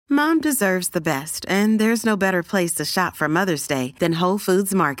Mom deserves the best, and there's no better place to shop for Mother's Day than Whole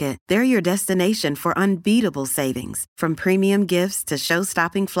Foods Market. They're your destination for unbeatable savings, from premium gifts to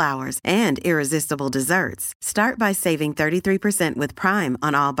show-stopping flowers and irresistible desserts. Start by saving 33% with Prime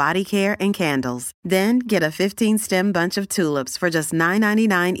on all body care and candles. Then get a 15-stem bunch of tulips for just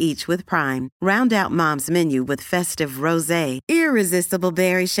 $9.99 each with Prime. Round out Mom's menu with festive rosé, irresistible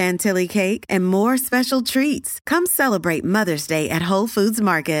berry chantilly cake, and more special treats. Come celebrate Mother's Day at Whole Foods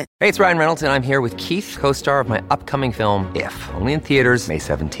Market. Hey, it's Ryan Reynolds, and I'm here with Keith, co-star of my upcoming film, If, only in theaters May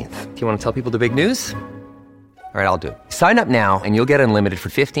 17th. Do you want to tell people the big news? All right, I'll do it. Sign up now and you'll get unlimited for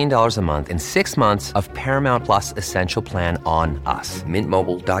 $15 a month and 6 months of Paramount Plus Essential Plan on us.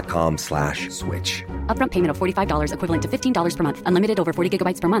 MintMobile.com/switch. Upfront payment of $45 equivalent to $15 per month. Unlimited over 40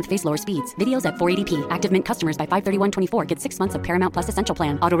 gigabytes per month. Face lower speeds. Videos at 480p. Active Mint customers by 531.24 get 6 months of Paramount Plus Essential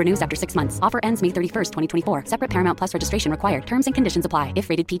Plan. Auto renews after 6 months. Offer ends May 31st, 2024. Separate Paramount Plus registration required. Terms and conditions apply if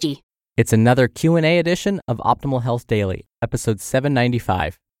rated PG. It's another Q&A edition of Optimal Health Daily, episode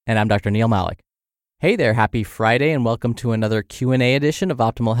 795, and I'm Dr. Neil Malik. Hey there, happy Friday, and welcome to another Q&A edition of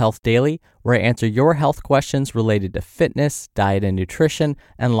Optimal Health Daily, where I answer your health questions related to fitness, diet, and nutrition,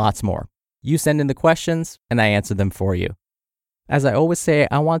 and lots more. You send in the questions, and I answer them for you. As I always say,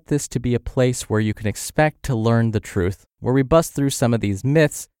 I want this to be a place where you can expect to learn the truth, where we bust through some of these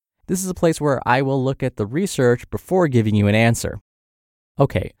myths. This is a place where I will look at the research before giving you an answer.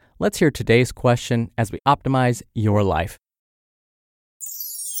 Okay, let's hear today's question as we optimize your life.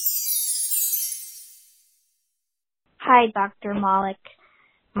 Hi, Dr. Malik.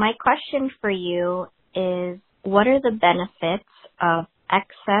 My question for you is, what are the benefits of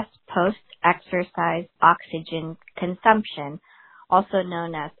excess post-exercise oxygen consumption, also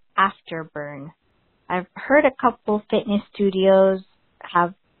known as afterburn? I've heard a couple fitness studios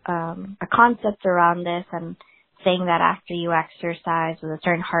have a concept around this and saying that after you exercise with a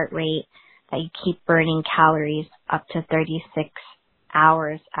certain heart rate, that you keep burning calories up to 36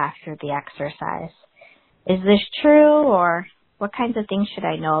 hours after the exercise. Is this true, or what kinds of things should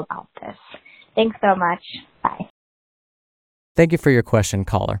I know about this? Thanks so much. Bye. Thank you for your question,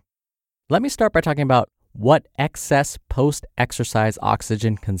 caller. Let me start by talking about what excess post-exercise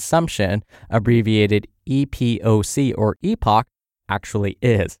oxygen consumption, abbreviated EPOC or EPOC, actually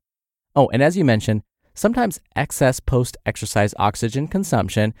is. Oh, and as you mentioned, sometimes excess post-exercise oxygen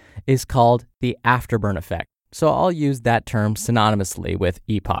consumption is called the afterburn effect. So I'll use that term synonymously with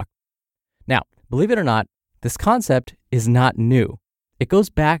EPOC. Now, believe it or not, this concept is not new. It goes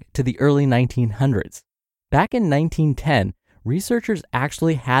back to the early 1900s. Back in 1910, researchers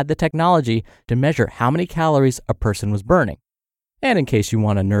actually had the technology to measure how many calories a person was burning. And in case you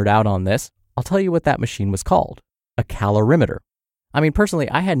want to nerd out on this, I'll tell you what that machine was called: a calorimeter. I mean, personally,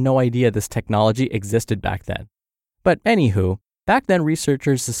 I had no idea this technology existed back then. But anywho, back then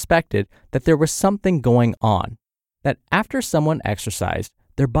researchers suspected that there was something going on, that after someone exercised,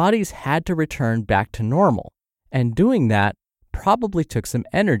 their bodies had to return back to normal, and doing that probably took some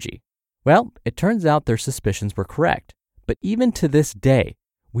energy. Well, it turns out their suspicions were correct, but even to this day,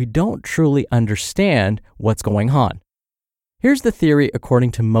 we don't truly understand what's going on. Here's the theory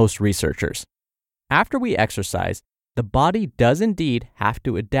according to most researchers. After we exercise, the body does indeed have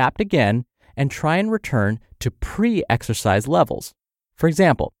to adapt again and try and return to pre-exercise levels. For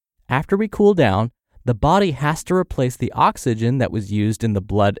example, after we cool down, the body has to replace the oxygen that was used in the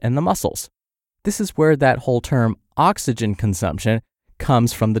blood and the muscles. This is where that whole term oxygen consumption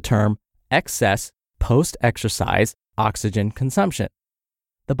comes from, the term excess post-exercise oxygen consumption.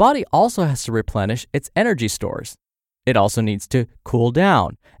 The body also has to replenish its energy stores. It also needs to cool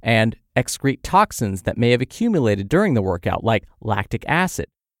down and excrete toxins that may have accumulated during the workout, like lactic acid.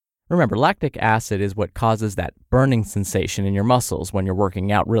 Remember, lactic acid is what causes that burning sensation in your muscles when you're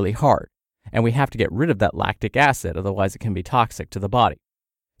working out really hard. And we have to get rid of that lactic acid, otherwise it can be toxic to the body.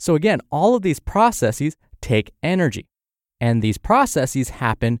 So again, all of these processes take energy. And these processes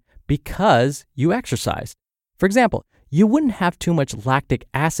happen because you exercised. For example, you wouldn't have too much lactic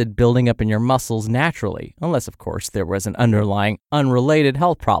acid building up in your muscles naturally, unless, of course, there was an underlying unrelated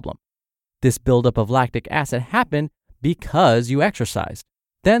health problem. This buildup of lactic acid happened because you exercised.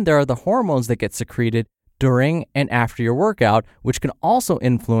 Then there are the hormones that get secreted during and after your workout, which can also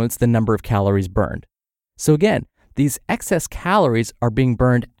influence the number of calories burned. So again, these excess calories are being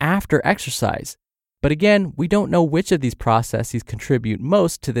burned after exercise. But again, we don't know which of these processes contribute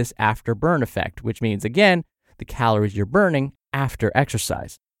most to this afterburn effect, which means, again, the calories you're burning after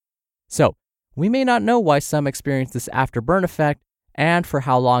exercise. So we may not know why some experience this afterburn effect and for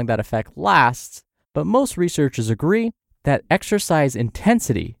how long that effect lasts, but most researchers agree that exercise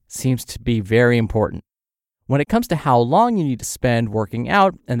intensity seems to be very important. When it comes to how long you need to spend working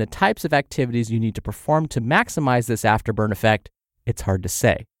out and the types of activities you need to perform to maximize this afterburn effect, it's hard to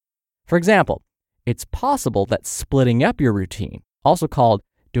say. For example, it's possible that splitting up your routine, also called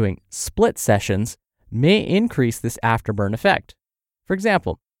doing split sessions, may increase this afterburn effect. For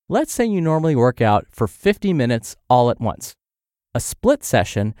example, let's say you normally work out for 50 minutes all at once. A split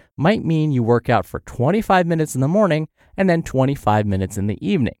session might mean you work out for 25 minutes in the morning and then 25 minutes in the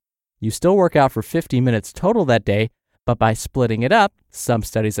evening. You still work out for 50 minutes total that day, but by splitting it up, some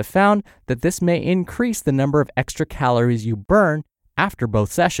studies have found that this may increase the number of extra calories you burn after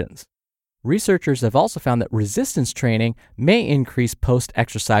both sessions. Researchers have also found that resistance training may increase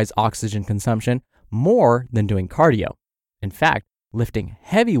post-exercise oxygen consumption more than doing cardio. In fact, lifting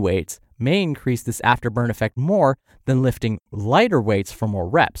heavy weights may increase this afterburn effect more than lifting lighter weights for more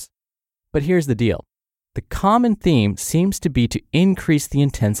reps. But here's the deal. The common theme seems to be to increase the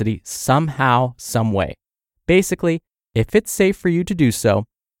intensity somehow, some way. Basically, if it's safe for you to do so,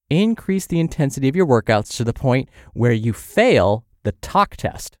 increase the intensity of your workouts to the point where you fail the talk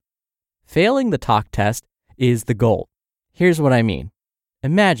test. Failing the talk test is the goal. Here's what I mean.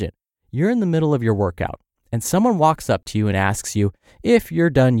 Imagine you're in the middle of your workout and someone walks up to you and asks you if you're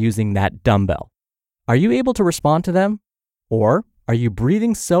done using that dumbbell. Are you able to respond to them? Or are you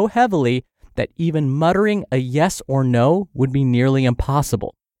breathing so heavily that even muttering a yes or no would be nearly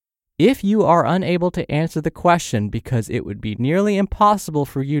impossible? If you are unable to answer the question because it would be nearly impossible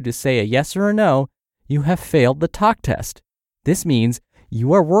for you to say a yes or a no, you have failed the talk test. This means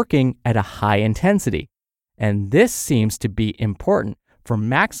you are working at a high intensity, and this seems to be important for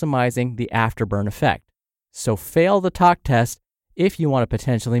maximizing the afterburn effect. So fail the talk test if you want to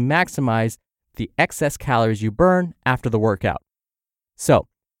potentially maximize the excess calories you burn after the workout. So,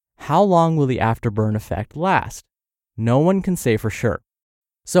 how long will the afterburn effect last? No one can say for sure.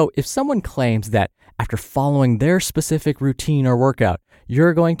 So if someone claims that after following their specific routine or workout,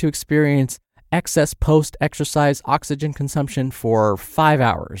 you're going to experience excess post-exercise oxygen consumption for 5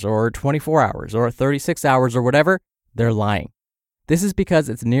 hours or 24 hours or 36 hours or whatever, they're lying. This is because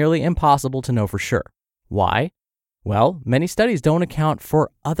it's nearly impossible to know for sure. Why? Well, many studies don't account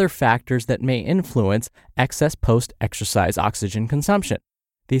for other factors that may influence excess post-exercise oxygen consumption.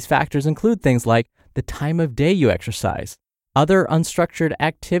 These factors include things like the time of day you exercise, other unstructured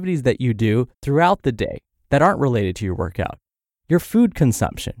activities that you do throughout the day that aren't related to your workout, your food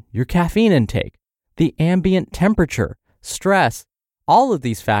consumption, your caffeine intake, the ambient temperature, stress. All of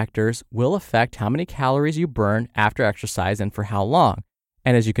these factors will affect how many calories you burn after exercise and for how long.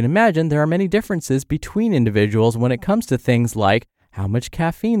 And as you can imagine, there are many differences between individuals when it comes to things like how much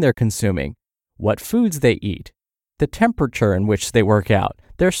caffeine they're consuming, what foods they eat, the temperature in which they work out,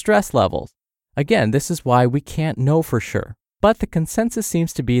 their stress levels. Again, this is why we can't know for sure. But the consensus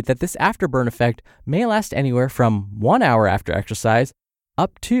seems to be that this afterburn effect may last anywhere from 1 hour after exercise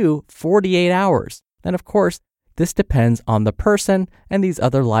up to 48 hours. And of course, this depends on the person and these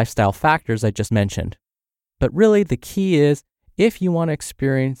other lifestyle factors I just mentioned. But really, the key is, if you want to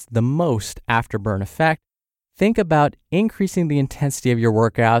experience the most afterburn effect, think about increasing the intensity of your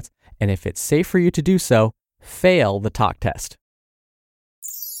workouts, and if it's safe for you to do so, fail the talk test.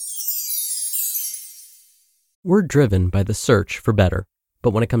 We're driven by the search for better,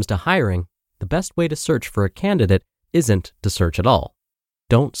 but when it comes to hiring, the best way to search for a candidate isn't to search at all.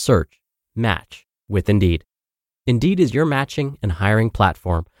 Don't search, match with Indeed. Indeed is your matching and hiring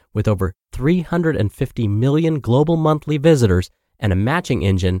platform with over 350 million global monthly visitors and a matching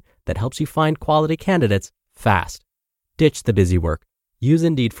engine that helps you find quality candidates fast. Ditch the busy work. Use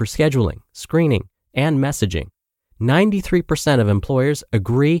Indeed for scheduling, screening, and messaging. 93% of employers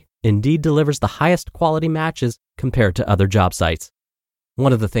agree Indeed delivers the highest quality matches compared to other job sites.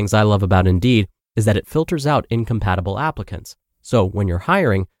 One of the things I love about Indeed is that it filters out incompatible applicants. So when you're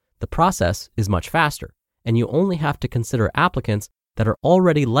hiring, the process is much faster, and you only have to consider applicants that are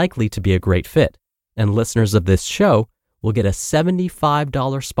already likely to be a great fit. And listeners of this show will get a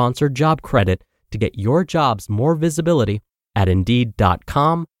 $75 sponsored job credit to get your jobs more visibility at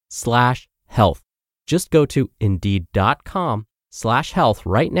Indeed.com/health. Just go to Indeed.com/health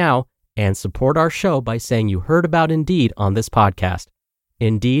right now and support our show by saying you heard about Indeed on this podcast.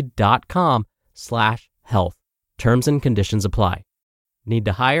 Indeed.com/health. Terms and conditions apply. Need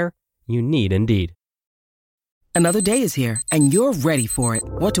to hire? You need Indeed. Another day is here, and you're ready for it.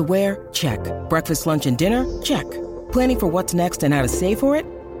 What to wear? Check. Breakfast, lunch, and dinner? Check. Planning for what's next and how to save for it?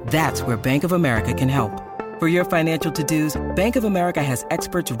 That's where Bank of America can help. For your financial to-dos, Bank of America has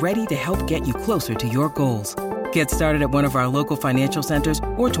experts ready to help get you closer to your goals. Get started at one of our local financial centers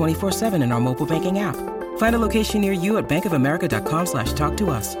or 24/7 in our mobile banking app. Find a location near you at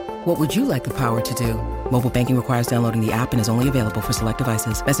bankofamerica.com/talktous. What would you like the power to do? Mobile banking requires downloading the app and is only available for select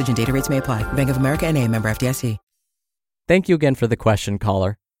devices. Message and data rates may apply. Bank of America NA, member FDIC. Thank you again for the question,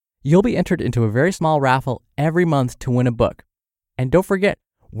 caller. You'll be entered into a very small raffle every month to win a book. And don't forget,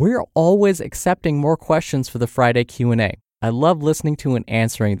 we're always accepting more questions for the Friday Q&A. I love listening to and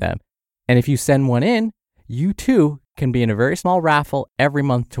answering them. And if you send one in, you too can be in a very small raffle every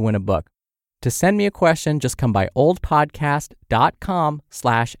month to win a book. To send me a question, just come by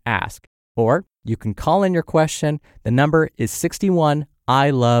oldpodcast.com/ask. Or you can call in your question. The number is 61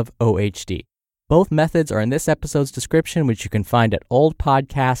 I love OHD. Both methods are in this episode's description, which you can find at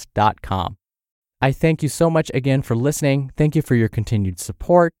oldpodcast.com. I thank you so much again for listening. Thank you for your continued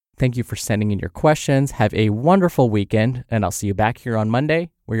support. Thank you for sending in your questions. Have a wonderful weekend, and I'll see you back here on Monday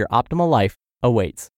where your optimal life awaits.